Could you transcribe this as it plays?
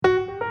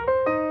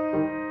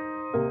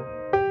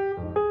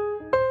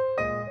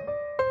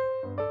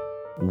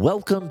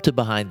Welcome to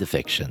Behind the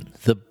Fiction,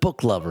 the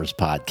book lovers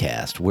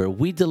podcast, where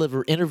we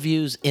deliver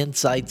interviews,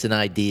 insights, and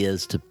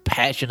ideas to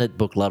passionate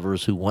book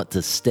lovers who want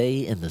to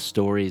stay in the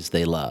stories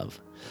they love.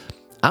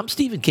 I'm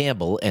Stephen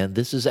Campbell, and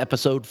this is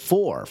episode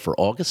 4 for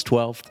August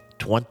 12th,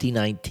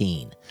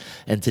 2019.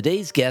 And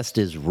today's guest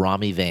is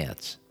Rami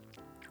Vance.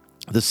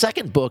 The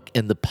second book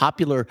in the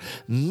popular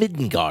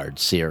Midgard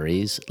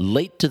series,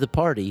 Late to the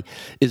Party,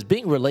 is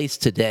being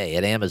released today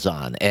at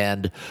Amazon,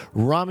 and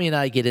Rami and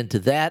I get into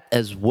that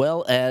as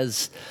well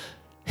as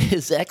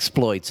his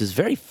exploits, his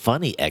very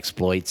funny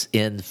exploits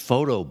in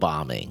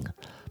photobombing.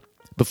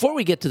 Before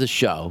we get to the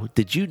show,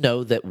 did you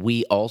know that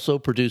we also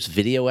produce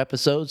video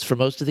episodes for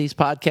most of these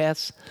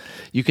podcasts?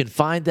 You can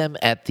find them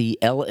at the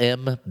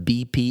LMBPN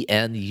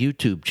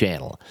YouTube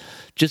channel.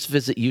 Just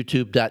visit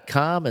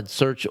youtube.com and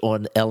search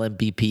on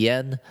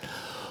LMBPN,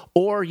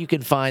 or you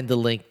can find the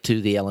link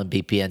to the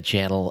LMBPN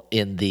channel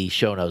in the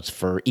show notes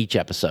for each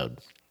episode.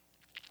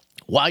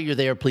 While you're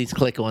there, please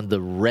click on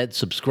the red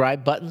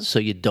subscribe button so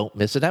you don't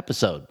miss an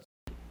episode.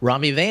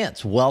 Rami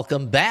Vance,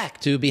 welcome back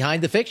to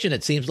Behind the Fiction.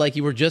 It seems like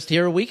you were just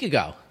here a week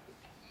ago.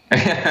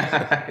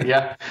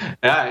 Yeah.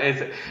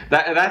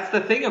 That's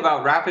the thing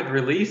about rapid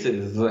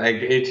releases. Like,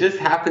 it just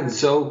happens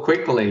so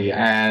quickly,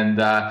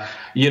 and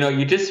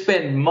you just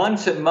spend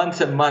months and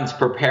months and months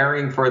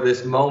preparing for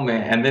this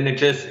moment, and then it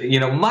just,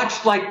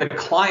 much like the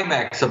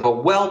climax of a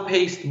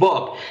well-paced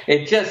book,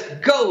 it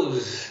just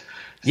goes.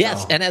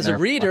 Yes, and as a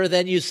reader,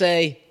 then you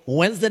say,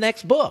 when's the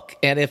next book?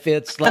 And if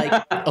it's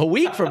like a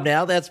week from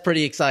now, that's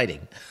pretty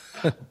exciting.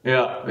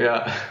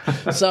 Yeah.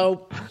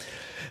 So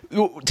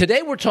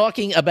today we're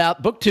talking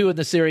about book 2 in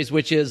the series,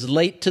 which is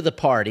Late to the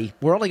Party.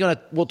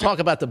 We'll talk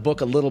about the book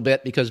a little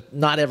bit because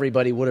not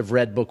everybody would have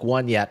read book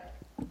 1 yet.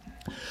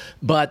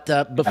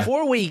 But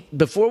before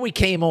we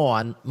came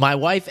on, my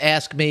wife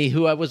asked me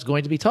who I was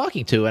going to be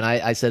talking to, and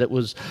I said it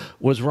was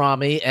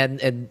Rami,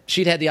 and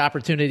she'd had the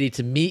opportunity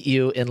to meet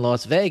you in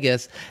Las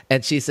Vegas,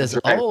 and she says,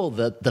 right. "Oh,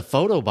 the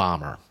photo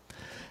bomber."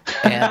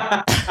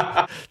 And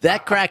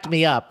that cracked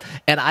me up.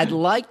 And I'd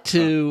like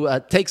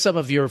to take some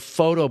of your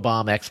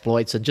photobomb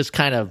exploits and just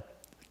kind of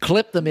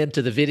clip them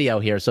into the video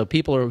here so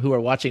people who are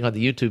watching on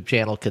the YouTube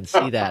channel can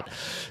see that.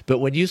 But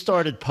when you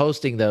started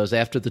posting those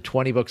after the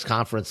 20 Books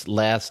Conference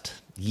last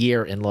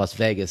year in Las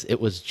Vegas, it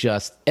was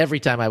just,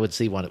 every time I would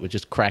see one, it would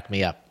just crack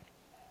me up.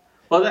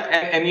 Well,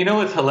 and you know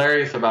what's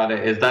hilarious about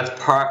it is that's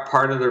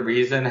part of the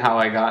reason how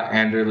I got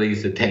Andrew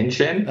Lee's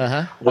attention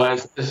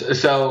was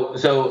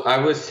so I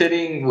was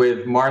sitting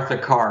with Martha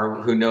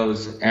Carr, who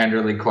knows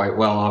Andrew Lee quite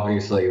well,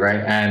 obviously, right?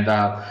 And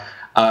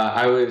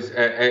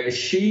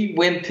she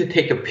went to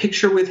take a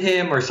picture with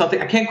him or something.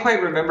 I can't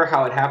quite remember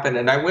how it happened.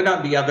 And I went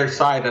on the other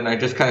side and I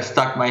just kind of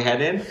stuck my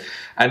head in.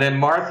 And then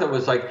Martha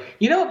was like,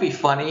 it'd be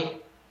funny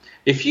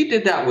if you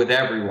did that with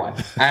everyone.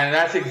 And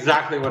that's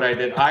exactly what I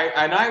did.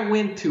 I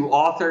went to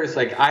authors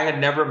like I had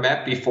never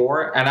met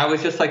before. And I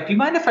was just like, do you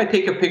mind if I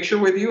take a picture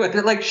with you? And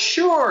they're like,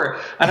 sure.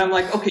 And I'm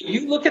like, okay,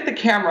 you look at the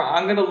camera.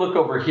 I'm going to look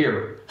over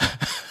here.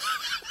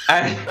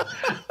 And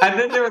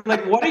then they were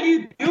like, what are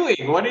you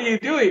doing? What are you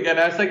doing? And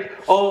I was like,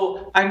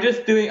 oh, I'm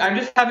just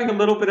having a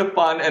little bit of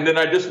fun. And then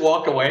I just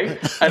walk away.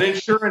 And then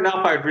sure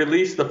enough, I'd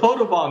release the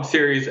photobomb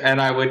series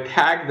and I would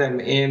tag them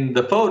in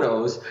the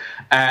photos.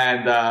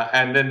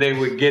 And then they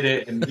would get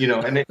it, and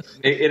and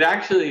it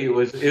actually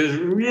was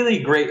really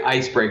great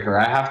icebreaker,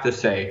 I have to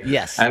say.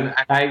 Yes. And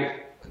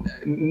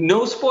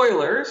no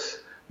spoilers,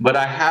 but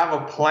I have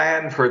a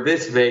plan for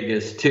this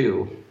Vegas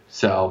too.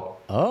 So.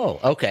 Oh,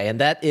 okay. And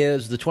that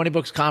is the 20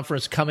 Books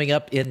Conference coming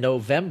up in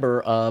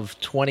November of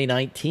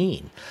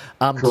 2019.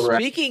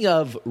 Speaking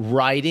of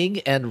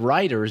writing and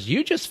writers,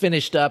 you just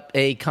finished up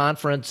a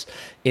conference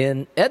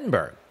in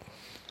Edinburgh.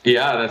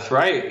 Yeah, that's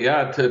right.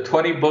 Yeah, to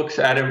 20 Books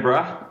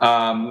Edinburgh.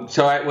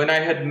 When I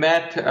had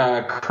met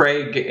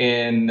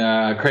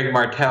Craig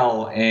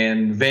Martell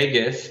in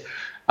Vegas,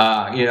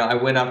 I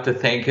went up to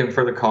thank him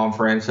for the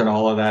conference and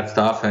all of that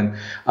stuff. And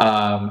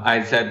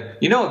I said,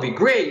 it'd be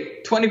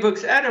great, 20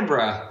 Books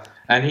Edinburgh.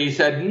 And he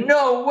said,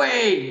 no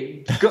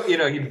way.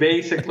 He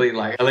basically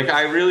like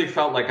I really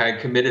felt like I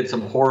committed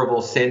some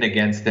horrible sin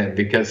against him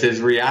because his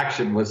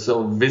reaction was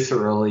so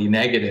viscerally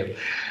negative.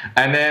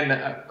 And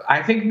then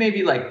I think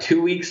maybe like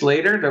 2 weeks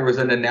later, there was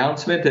an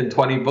announcement in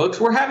 20 Books.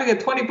 We're having a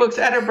 20 Books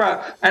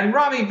Edinburgh and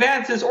Rami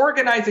Vance is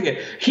organizing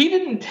it. He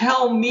didn't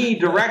tell me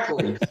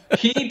directly.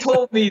 He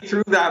told me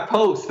through that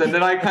post. And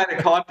then I kind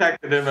of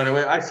contacted him and I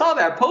went, I saw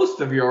that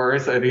post of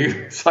yours. And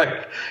he was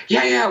like,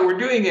 yeah, we're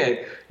doing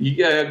it.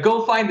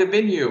 Go find the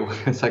venue.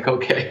 It's like,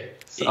 okay.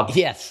 So.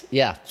 Yes,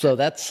 yeah. So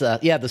that's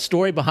the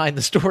story behind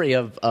the story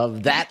of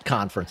that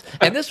conference.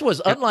 And this was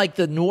unlike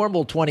the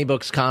normal 20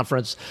 Books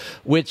Conference,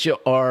 which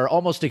are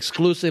almost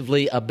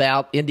exclusively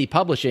about indie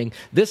publishing.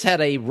 This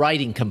had a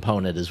writing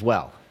component as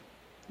well.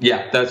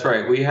 Yeah, that's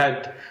right. We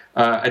had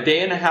a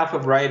day and a half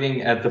of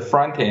writing at the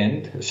front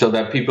end so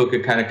that people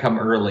could kind of come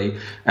early.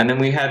 And then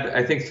we had,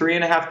 I think,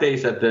 3.5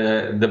 days at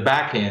the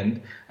back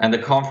end, and the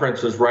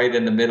conference was right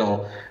in the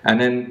middle. And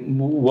then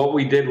what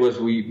we did was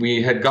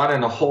we had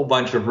gotten a whole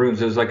bunch of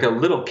rooms. It was like a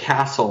little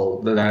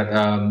castle, that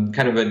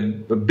kind of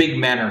a big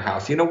manor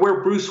house,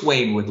 where Bruce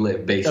Wayne would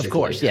live, basically. Of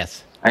course,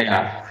 yes.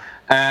 Yeah.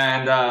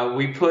 And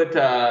we put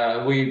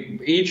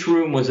each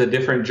room was a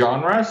different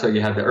genre. So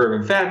you had the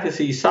urban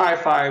fantasy,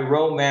 sci-fi,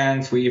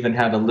 romance. We even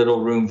had a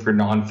little room for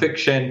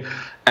nonfiction,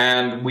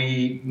 and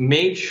we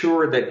made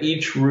sure that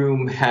each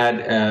room had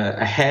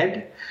a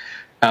head,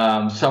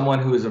 someone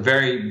who is a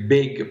very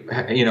big,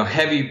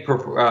 heavy,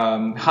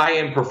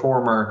 high-end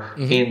performer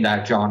in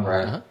that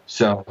genre. Uh-huh.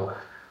 So,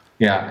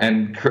 yeah,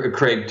 and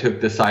Craig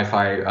took the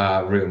sci-fi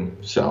room,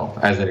 so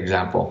as an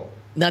example.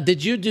 Now,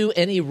 did you do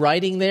any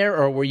writing there,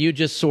 or were you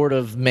just sort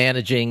of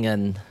managing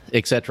and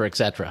et cetera, et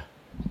cetera?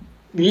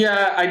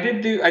 Yeah, I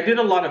did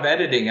a lot of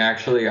editing,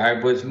 actually.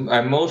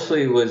 I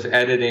mostly was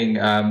editing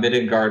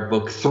Midgard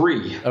Book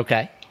 3.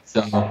 Okay.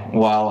 So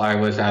while I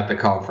was at the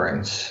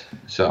conference.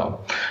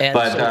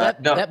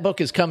 That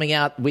book is coming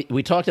out.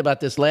 We talked about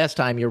this last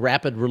time, your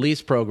rapid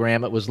release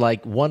program. It was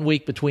like 1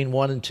 week between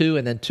 1 and 2,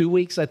 and then 2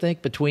 weeks, I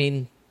think,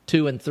 between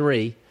 2 and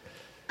 3.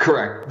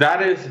 Correct.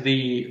 That is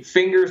the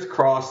fingers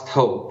crossed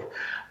hope.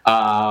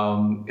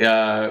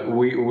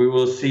 We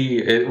will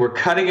see. We're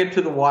cutting it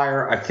to the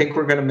wire. I think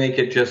we're going to make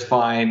it just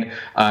fine.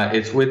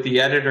 It's with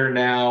the editor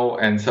now,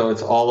 and so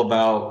it's all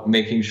about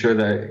making sure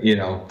that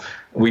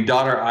we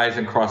dot our I's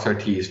and cross our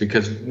T's,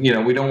 because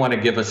we don't want to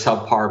give a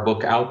subpar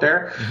book out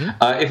there.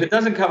 Mm-hmm. If it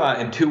doesn't come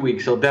out in 2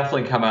 weeks, it'll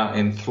definitely come out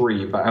in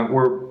 3. But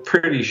we're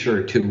pretty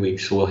sure 2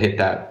 weeks will hit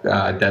that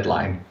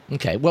deadline.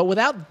 Okay. Well,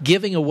 without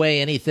giving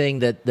away anything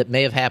that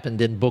may have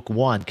happened in book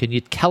 1, can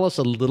you tell us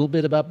a little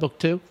bit about book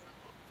 2?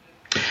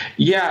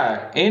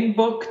 Yeah, in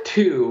book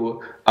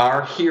 2,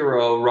 our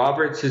hero,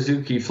 Robert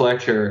Suzuki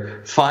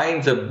Fletcher,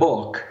 finds a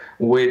book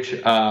which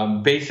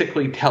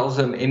basically tells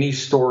him any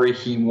story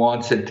he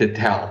wants it to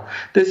tell.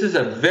 This is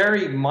a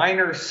very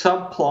minor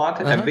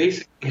subplot and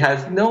basically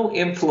has no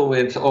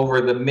influence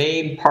over the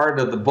main part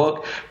of the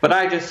book, but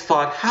I just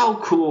thought, how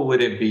cool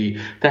would it be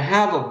to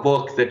have a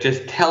book that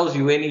just tells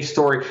you any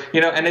story,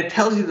 and it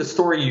tells you the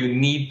story you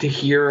need to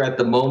hear at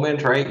the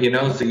moment, right?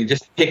 So you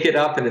just pick it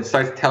up and it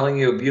starts telling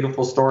you a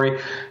beautiful story.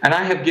 And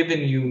I have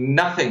given you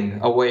nothing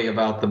away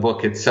about the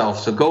book itself,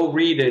 so go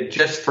read it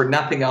just for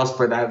nothing else,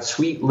 for that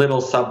sweet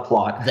little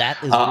subplot. That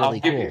is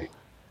really cool.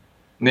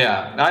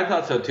 Yeah, I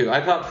thought so too.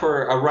 I thought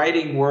for a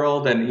writing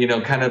world and,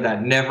 kind of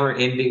that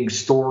never-ending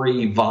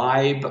story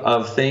vibe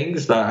of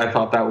things, I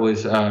thought that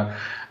was a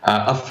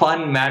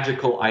fun,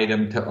 magical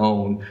item to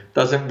own.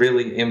 Doesn't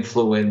really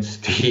influence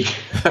the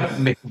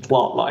main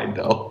plot line,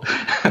 though.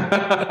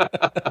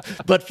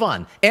 But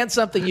fun. And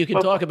something you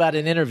can talk about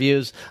in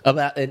interviews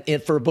about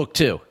for book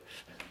 2.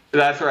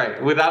 That's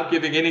right, without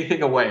giving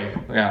anything away.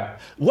 Yeah.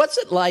 What's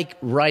it like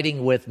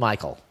writing with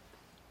Michael?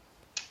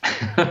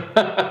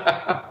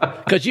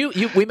 Because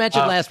we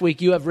mentioned last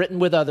week you have written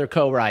with other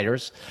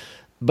co-writers,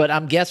 but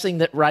I'm guessing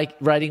that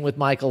writing with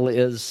Michael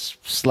is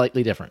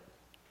slightly different.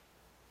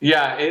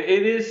 Yeah,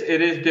 it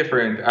is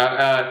different.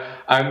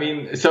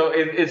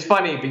 It's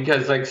funny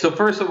because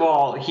first of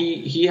all,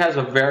 he has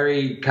a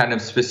very kind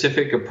of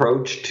specific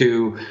approach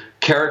to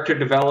character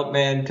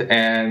development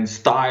and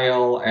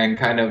style and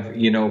kind of,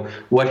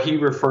 what he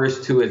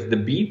refers to as the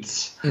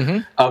beats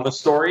of a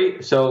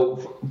story.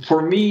 So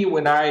for me,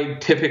 when I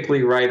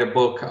typically write a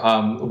book,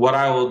 what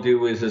I will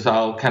do is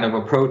I'll kind of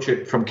approach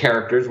it from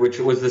characters, which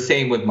was the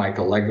same with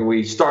Michael. Like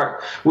we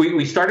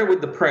started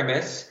with the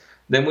premise,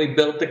 then we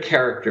built the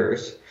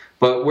characters.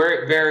 But where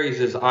it varies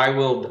is I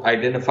will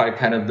identify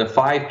kind of the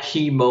 5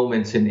 key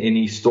moments in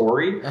any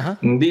story.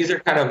 And these are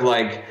kind of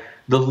like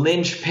the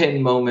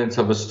linchpin moments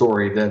of a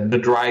story, the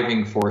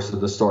driving force of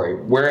the story.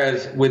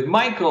 Whereas with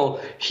Michael,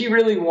 he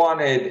really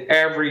wanted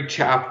every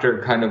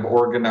chapter kind of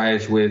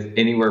organized with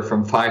anywhere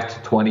from 5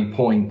 to 20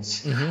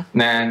 points.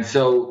 And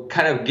so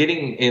kind of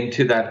getting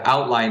into that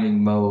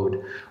outlining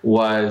mode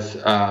was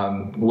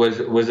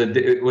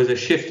a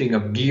shifting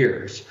of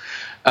gears.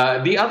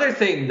 The other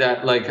thing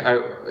that,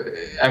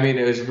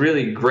 it was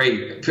really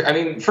great. I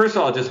mean, first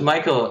of all, just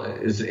Michael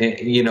is,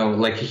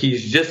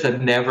 he's just a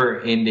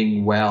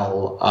never-ending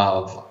well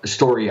of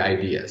story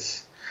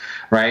ideas,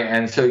 right?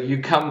 And so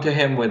you come to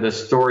him with a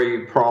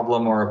story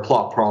problem or a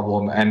plot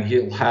problem, and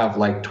he'll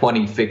have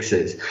 20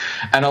 fixes.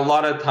 And a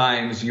lot of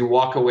times you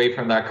walk away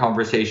from that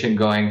conversation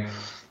going,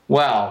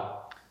 well,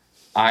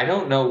 I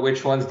don't know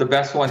which one's the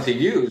best one to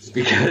use,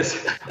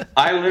 because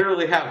I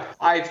literally have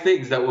 5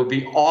 things that would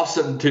be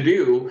awesome to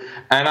do,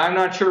 and I'm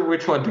not sure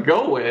which one to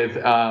go with.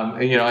 And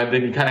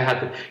then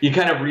you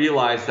kind of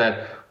realize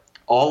that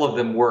all of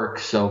them work,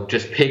 so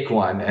just pick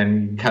one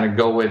and kind of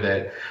go with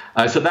it.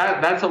 So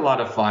that's a lot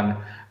of fun.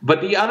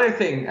 But the other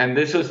thing, and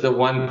this was the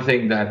one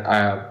thing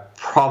that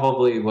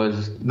probably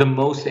was the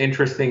most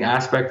interesting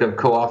aspect of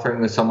co-authoring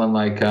with someone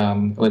like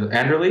with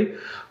Anderle,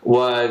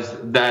 was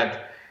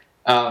that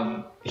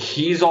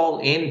he's all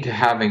into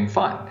having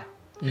fun.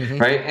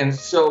 right? And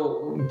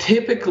so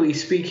typically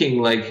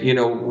speaking, like, you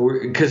know,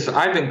 because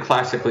I've been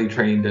classically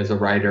trained as a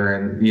writer,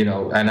 and, you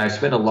know, and I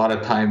spent a lot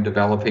of time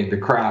developing the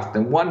craft.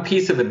 And one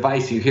piece of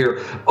advice you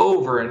hear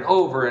over and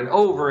over and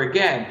over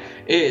again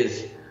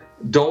is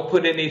don't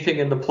put anything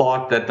in the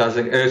plot that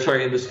doesn't,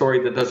 in the story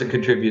that doesn't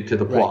contribute to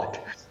the plot.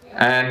 Right.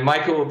 And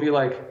Michael will be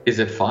like, is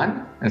it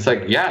fun? And it's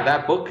like, yeah,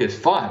 that book is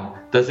fun.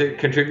 Does it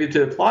contribute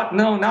to the plot?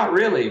 No, not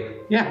really.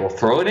 Yeah, well,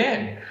 throw it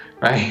in,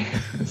 right?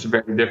 It's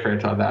very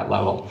different on that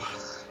level.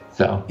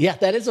 So yeah,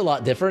 that is a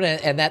lot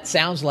different. And that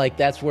sounds like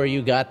that's where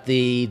you got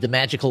the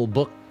magical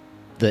book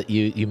that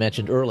you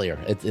mentioned earlier.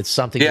 It's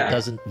something that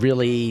doesn't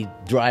really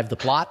drive the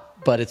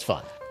plot, but it's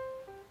fun.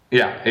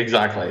 Yeah,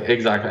 exactly.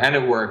 And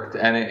it worked.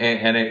 And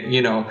it,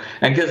 you know,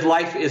 and because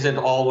life isn't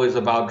always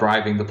about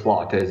driving the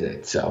plot, is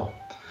it? So.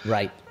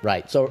 Right.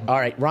 So, all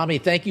right, Rami,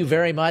 thank you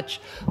very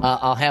much.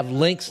 I'll have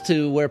links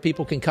to where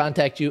people can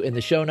contact you in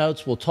the show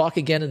notes. We'll talk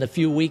again in a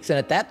few weeks, and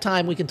at that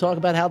time, we can talk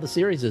about how the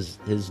series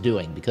is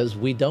doing, because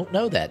we don't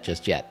know that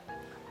just yet.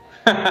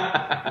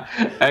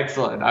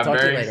 Excellent. I'm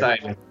very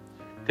excited.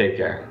 Take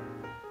care.